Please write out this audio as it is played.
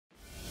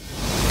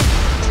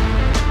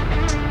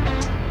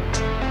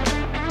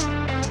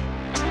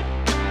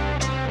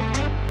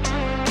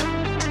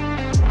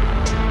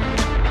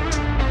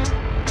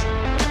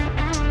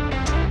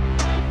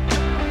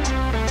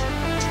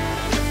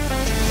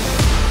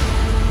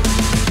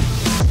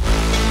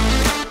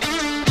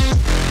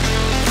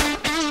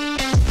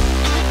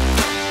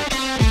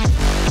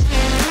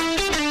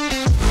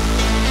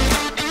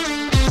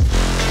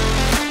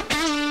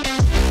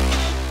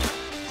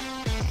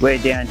We're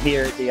down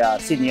here at the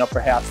Sydney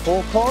Opera House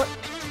forecourt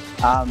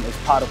as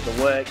part of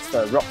the works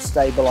for rock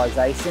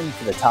stabilisation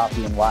for the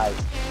Tarpeian Way.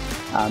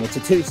 It's a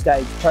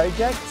two-stage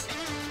project,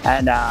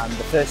 and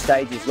the first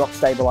stage is rock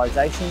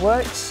stabilisation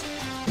works,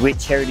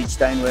 which Heritage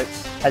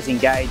Stoneworks has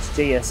engaged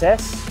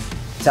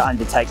GSS to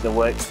undertake the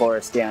works for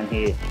us down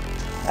here.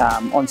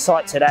 On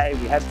site today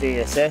we have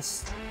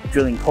GSS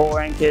drilling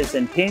core anchors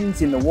and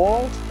pins in the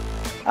wall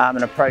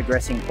and are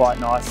progressing quite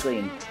nicely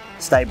in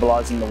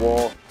stabilising the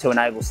wall to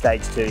enable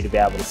stage 2 to be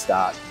able to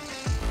start.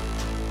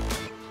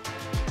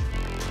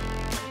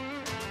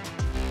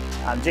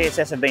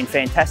 GSS have been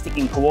fantastic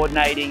in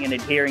coordinating and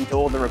adhering to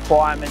all the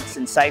requirements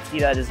and safety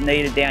that is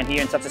needed down here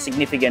in such a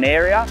significant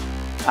area,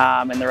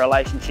 and the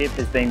relationship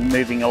has been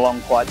moving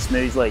along quite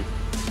smoothly.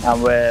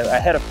 We're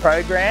ahead of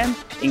program,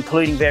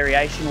 including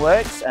variation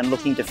works, and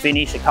looking to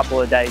finish a couple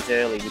of days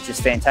early, which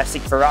is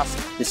fantastic for us,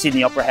 the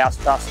Sydney Opera House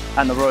Trust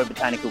and the Royal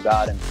Botanical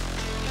Gardens.